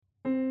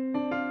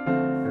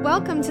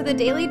Welcome to the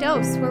Daily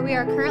Dose, where we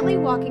are currently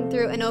walking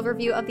through an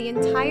overview of the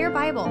entire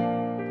Bible.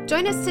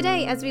 Join us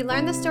today as we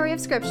learn the story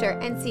of Scripture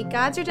and see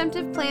God's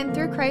redemptive plan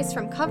through Christ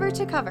from cover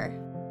to cover.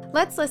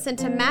 Let's listen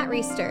to Matt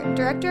Reisetter,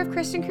 Director of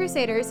Christian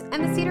Crusaders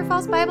and the Cedar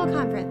Falls Bible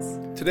Conference.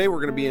 Today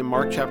we're going to be in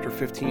Mark chapter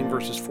 15,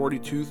 verses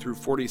 42 through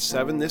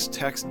 47. This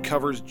text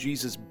covers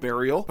Jesus'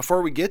 burial.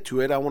 Before we get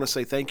to it, I want to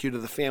say thank you to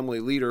the family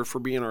leader for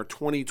being our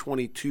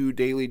 2022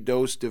 Daily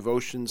Dose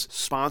Devotions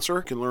sponsor.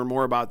 You can learn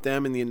more about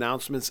them in the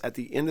announcements at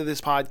the end of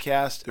this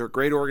podcast. They're a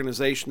great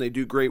organization. They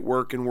do great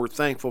work, and we're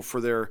thankful for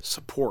their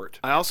support.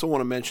 I also want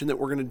to mention that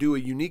we're going to do a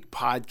unique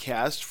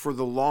podcast for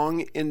the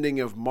long ending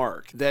of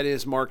Mark. That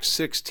is Mark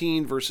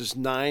 16, verses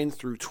 9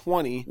 through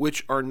 20,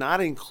 which are not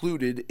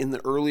included in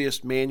the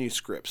earliest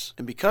manuscripts.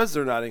 And because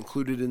they're not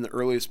included in the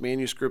earliest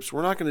manuscripts,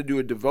 we're not going to do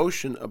a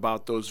devotion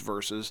about those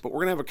verses, but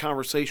we're going to have a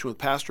conversation with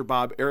Pastor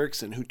Bob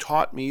Erickson, who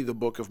taught me the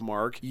book of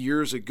Mark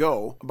years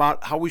ago,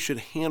 about how we should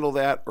handle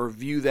that or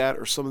view that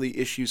or some of the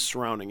issues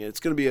surrounding it. It's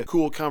going to be a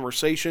cool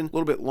conversation, a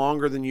little bit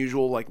longer than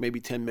usual, like maybe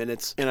 10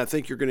 minutes, and I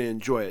think you're going to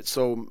enjoy it.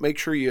 So make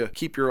sure you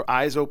keep your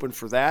eyes open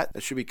for that.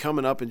 That should be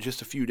coming up in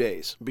just a few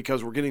days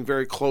because we're getting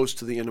very close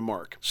to the end of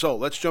Mark. So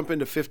let's jump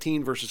into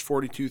 15 verses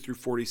 42 through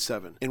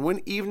 47. And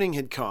when evening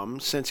had come,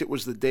 since it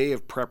was the day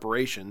of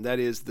preparation, that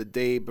is the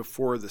day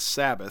before the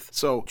Sabbath.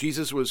 So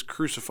Jesus was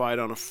crucified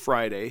on a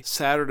Friday.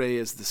 Saturday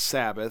is the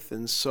Sabbath,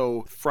 and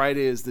so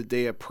Friday is the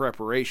day of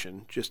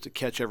preparation, just to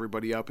catch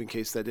everybody up in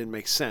case that didn't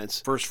make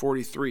sense. Verse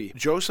 43,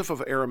 Joseph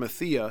of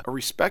Arimathea, a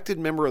respected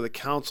member of the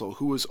council,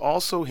 who was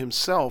also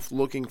himself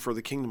looking for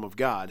the kingdom of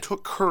God,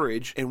 took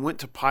courage and went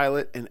to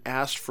Pilate and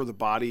asked for the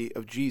body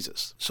of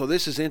Jesus. So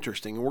this is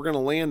interesting, and we're going to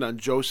land on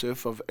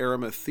Joseph of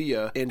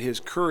Arimathea and his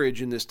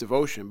courage in this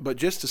devotion. But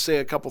just to say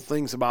a couple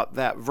things about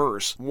that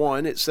verse.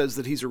 One, it says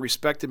that he's a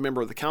respected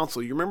member of the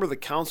council. You remember the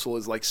council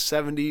is like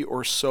 70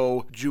 or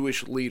so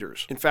Jewish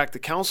leaders. In fact, the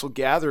council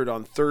gathered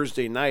on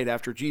Thursday night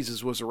after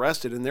Jesus was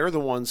arrested, and they're the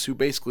ones who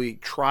basically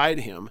tried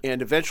him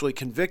and eventually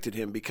convicted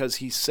him because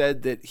he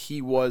said that he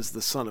was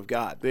the Son of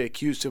God. They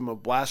accused him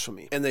of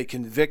blasphemy, and they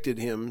convicted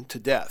him to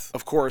death.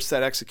 Of course,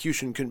 that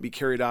execution couldn't be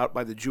carried out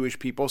by the Jewish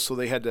people, so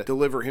they had to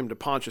deliver him to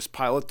Pontius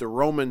Pilate, the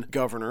Roman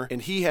governor,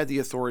 and he had the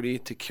authority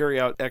to carry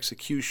out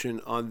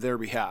execution on their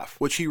behalf,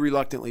 which he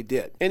reluctantly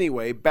did.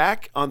 Anyway,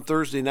 back on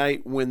Thursday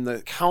night when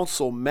the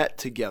council met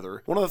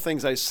together, one of the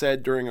things I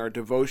said during our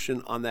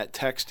devotion on that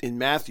text in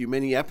Matthew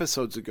many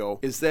episodes ago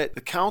is that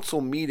the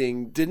council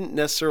meeting didn't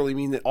necessarily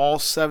mean that all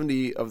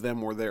 70 of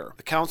them were there.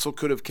 The council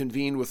could have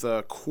convened with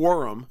a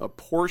quorum, a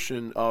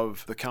portion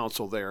of the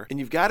council there, and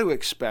you've got to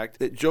expect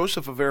that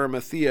Joseph of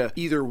Arimathea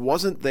either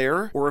wasn't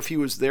there, or if he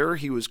was there,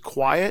 he was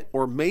quiet,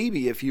 or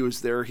maybe if he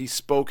was there, he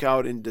spoke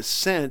out in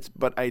dissent,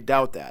 but I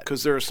doubt that,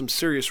 because there are some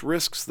serious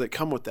risks that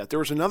come with that. There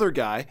was another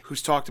guy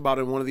who's talked about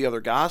in one of the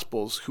other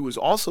Gospels who was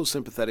also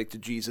sympathetic to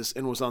Jesus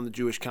and was on the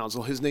Jewish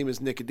council. His name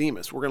is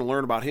Nicodemus. We're going to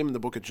learn about him in the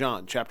book of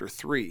John, chapter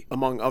 3,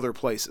 among other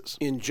places.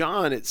 In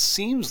John, it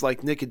seems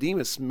like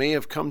Nicodemus may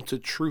have come to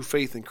true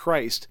faith in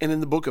Christ, and in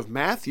the book of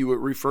Matthew, it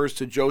refers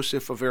to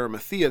Joseph of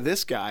Arimathea,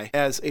 this guy,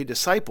 as a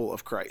disciple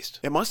of Christ.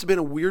 It must have been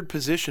a weird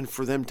position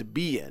for them to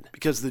be in,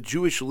 because the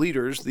Jewish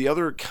leaders, the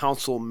other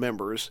council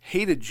members,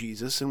 hated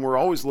Jesus and were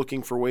always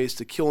looking for ways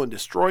to kill and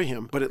destroy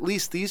him, but at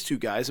least these two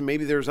guys, and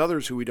maybe there's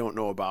others who we don't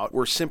know about,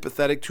 were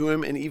sympathetic to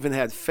him and even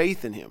had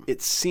faith in him,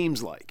 it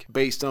seems like,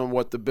 based on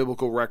what the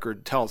biblical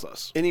record tells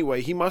us.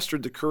 Anyway, he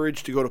mustered the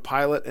courage to go to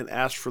Pilate and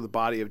ask for the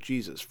body of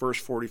Jesus. Verse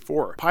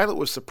 44, Pilate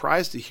was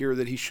surprised to hear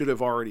that he should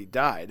have already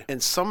died,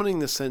 and summoning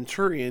the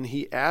centurion,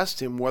 he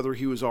asked him whether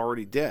he was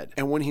already dead.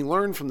 And when he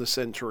learned from the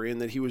centurion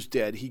that he was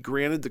dead, he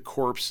granted the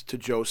corpse to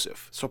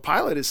Joseph. So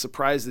Pilate is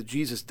surprised that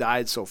Jesus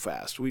died so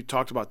fast. We've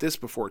talked about this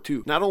before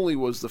too. Not only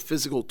was the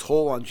physical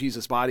toll on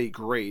Jesus' body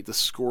great, the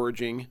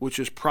scourging, which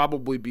is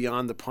probably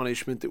beyond the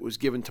punishment that was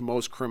given to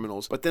most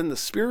criminals, but then the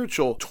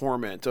spiritual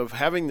torment of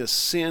having the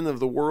sin of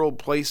the world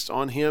placed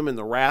on him and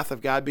the wrath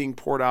of God being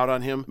poured out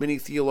on him. Many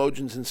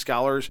theologians and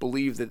scholars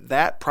believe that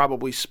that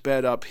probably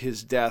sped up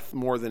his death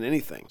more than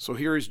anything. So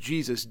here is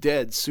Jesus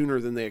dead sooner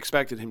than they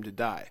expected him to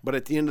die. But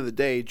at the end of the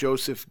day,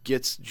 Joseph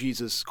gets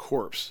Jesus'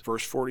 corpse.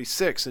 Verse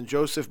 46, and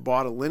Joseph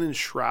bought a linen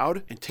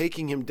shroud, and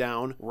taking him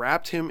down,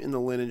 wrapped him in the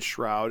linen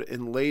shroud,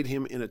 and laid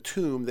him in a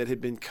tomb that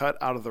had been cut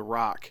out of the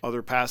rock.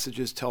 Other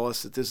passages tell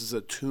us that this is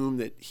a tomb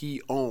that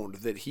he owned,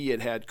 that he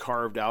had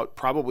carved out,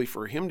 probably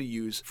for him to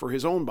use for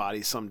his own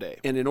body someday.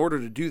 And in order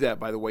to do that,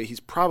 by the way, he's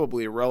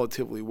probably a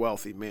relatively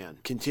wealthy man.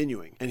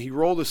 Continuing, and he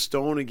rolled a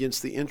stone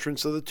against the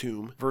entrance of the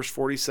tomb. Verse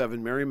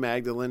 47, Mary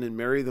Magdalene and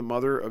Mary the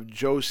mother of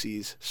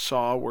Joses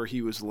saw where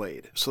he was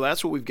laid. So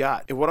that's what we've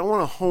got. And what I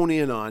want to hone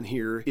in on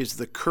here is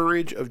the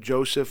courage of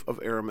Joseph of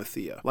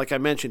Arimathea. Like I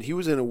mentioned, he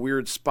was in a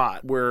weird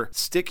spot where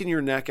sticking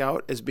your neck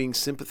out as being being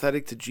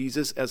sympathetic to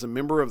Jesus as a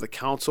member of the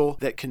council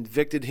that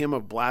convicted him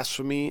of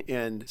blasphemy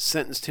and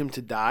sentenced him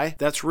to die,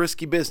 that's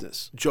risky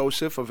business.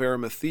 Joseph of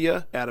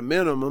Arimathea, at a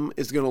minimum,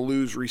 is going to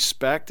lose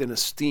respect and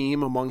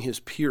esteem among his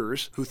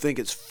peers who think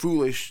it's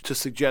foolish to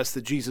suggest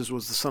that Jesus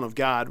was the Son of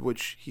God,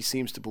 which he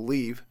seems to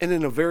believe. And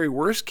in a very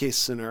worst case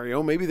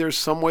scenario, maybe there's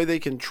some way they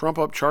can trump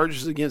up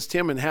charges against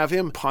him and have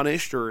him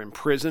punished or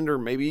imprisoned or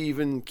maybe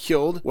even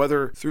killed,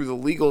 whether through the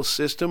legal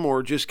system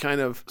or just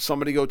kind of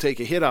somebody go take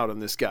a hit out on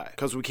this guy,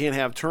 because we can't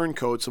have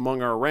turncoats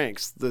among our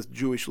ranks, the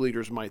Jewish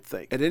leaders might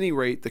think. At any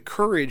rate, the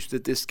courage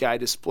that this guy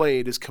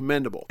displayed is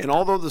commendable. And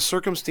although the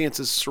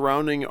circumstances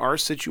surrounding our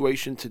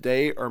situation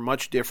today are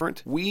much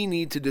different, we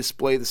need to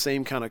display the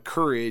same kind of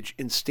courage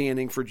in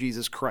standing for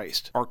Jesus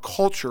Christ. Our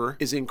culture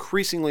is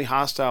increasingly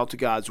hostile to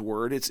God's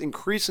word. It's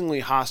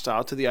increasingly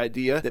hostile to the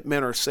idea that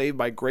men are saved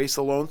by grace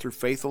alone, through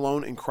faith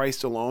alone, in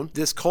Christ alone.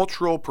 This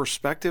cultural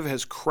perspective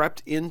has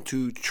crept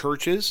into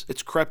churches.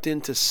 It's crept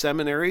into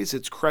seminaries.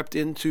 It's crept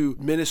into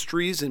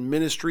ministries and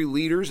ministry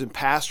leaders and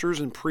pastors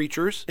and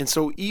preachers. And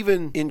so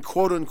even in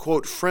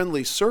quote-unquote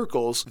friendly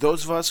circles,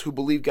 those of us who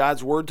believe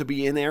God's word to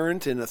be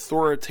inerrant and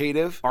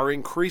authoritative are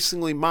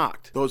increasingly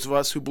mocked. Those of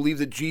us who believe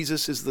that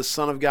Jesus is the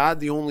Son of God,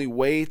 the only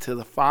way to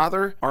the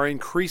Father, are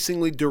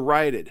increasingly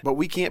derided. But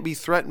we can't be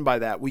threatened by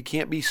that. We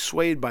can't be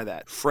swayed by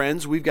that.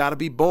 Friends, we've got to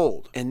be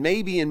bold. And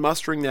maybe in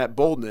mustering that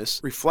boldness,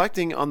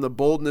 reflecting on the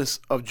boldness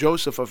of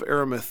Joseph of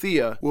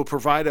Arimathea will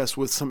provide us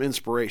with some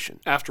inspiration.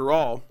 After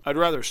all, I'd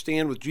rather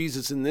stand with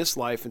Jesus in this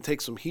life and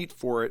take some heat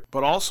for it,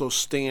 but also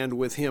stand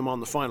with him on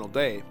the final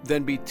day,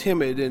 than be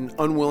timid and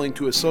unwilling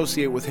to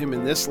associate with him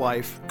in this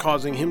life,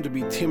 causing him to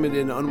be timid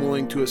and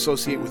unwilling to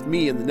associate with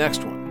me in the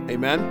next one.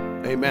 Amen?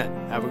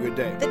 Amen. Have a good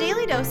day. The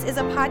Daily Dose is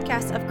a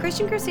podcast of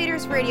Christian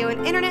Crusaders Radio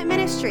and Internet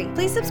Ministry.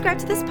 Please subscribe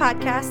to this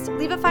podcast,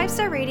 leave a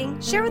 5-star rating,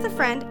 share with a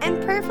friend,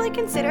 and prayerfully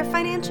consider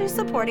financially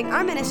supporting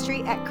our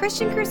ministry at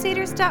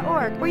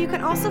ChristianCrusaders.org, where you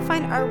can also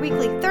find our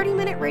weekly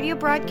 30-minute radio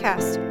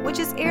broadcast, which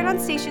is aired on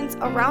stations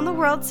around the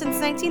world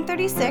since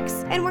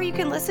 1936, and where you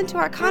can listen to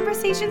our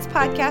Conversations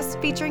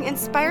podcast featuring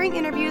inspiring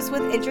interviews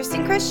with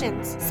interesting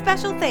Christians.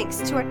 Special thanks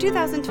to our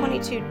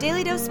 2022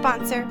 Daily Dose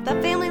sponsor,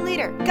 The Family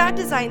Leader. God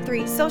designed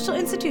 3 social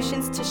institutions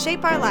to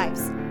shape our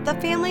lives: the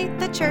family,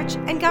 the church,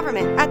 and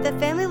government. At The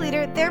Family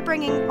Leader, they're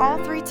bringing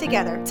all 3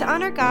 together to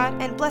honor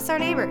God and bless our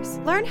neighbors.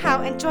 Learn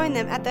how and join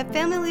them at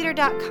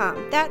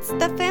thefamilyleader.com. That's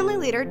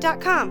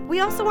thefamilyleader.com.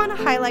 We also want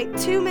to highlight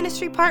 2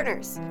 ministry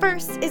partners.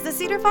 First is the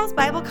Cedar Falls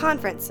Bible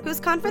Conference, whose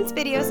conference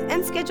videos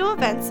and schedule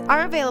events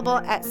are available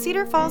at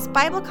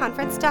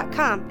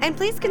cedarfallsbibleconference.com. And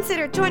please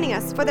consider joining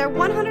us for their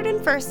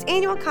 101st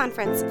annual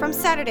conference from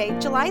Saturday,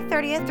 July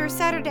 30th through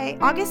Saturday,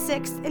 August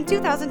 6th in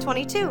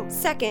 2022.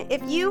 Second,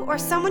 if you or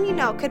someone you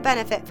know could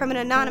benefit from an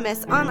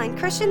anonymous online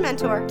Christian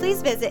mentor,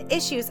 please visit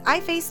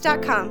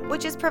issuesiface.com,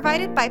 which is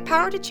provided by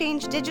Power to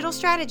Change Digital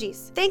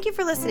Strategies. Thank you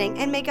for listening,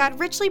 and may God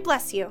richly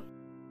bless you.